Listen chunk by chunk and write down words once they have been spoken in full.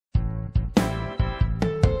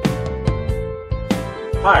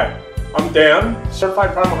Hi, I'm Dan,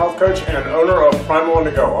 Certified Primal Health Coach and owner of Primal on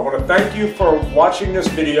the Go. I want to thank you for watching this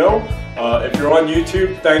video. If you're on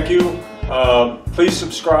YouTube, thank you. Please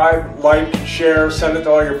subscribe, like, share, send it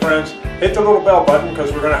to all your friends. Hit the little bell button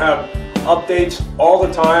because we're going to have updates all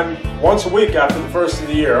the time, once a week after the first of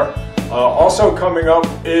the year. Also coming up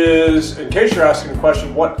is, in case you're asking the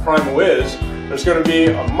question what Primal is, there's going to be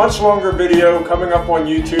a much longer video coming up on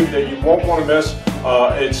YouTube that you won't want to miss.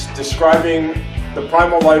 It's describing the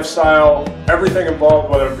Primal lifestyle, everything involved,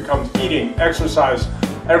 whether it becomes eating, exercise,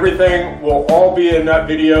 everything will all be in that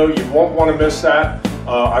video. You won't want to miss that.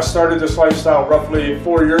 I started this lifestyle roughly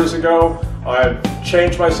 4 years ago. I've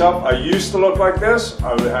changed myself. I used to look like this.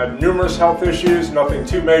 I had numerous health issues, nothing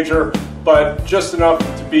too major, but just enough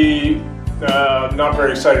to be not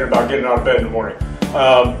very excited about getting out of bed in the morning.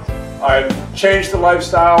 I've changed the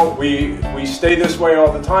lifestyle. We stay this way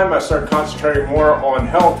all the time. I start concentrating more on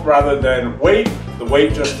health rather than weight. The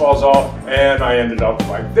weight just falls off and I ended up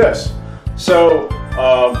like this. So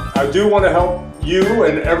I do want to help you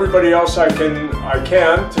and everybody else I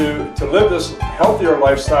can to live this healthier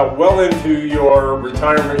lifestyle well into your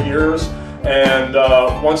retirement years. And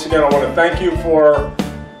once again, I want to thank you for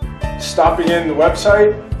stopping in the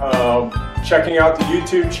website, checking out the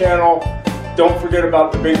YouTube channel. Don't forget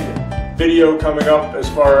about the big video coming up as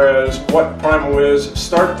far as what Primal is,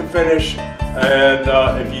 start to finish.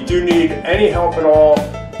 And if you do need any help at all,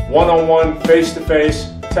 one-on-one,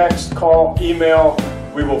 face-to-face, text, call, email,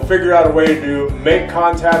 we will figure out a way to make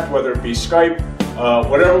contact, whether it be Skype,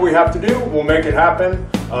 whatever we have to do, we'll make it happen.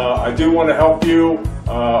 I do want to help you.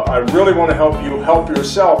 I really want to help you help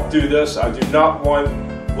yourself do this. I do not want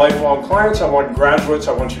lifelong clients. I want graduates.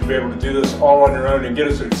 I want you to be able to do this all on your own and get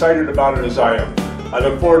as excited about it as I am. I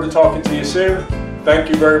look forward to talking to you soon. Thank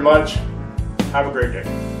you very much. Have a great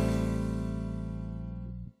day.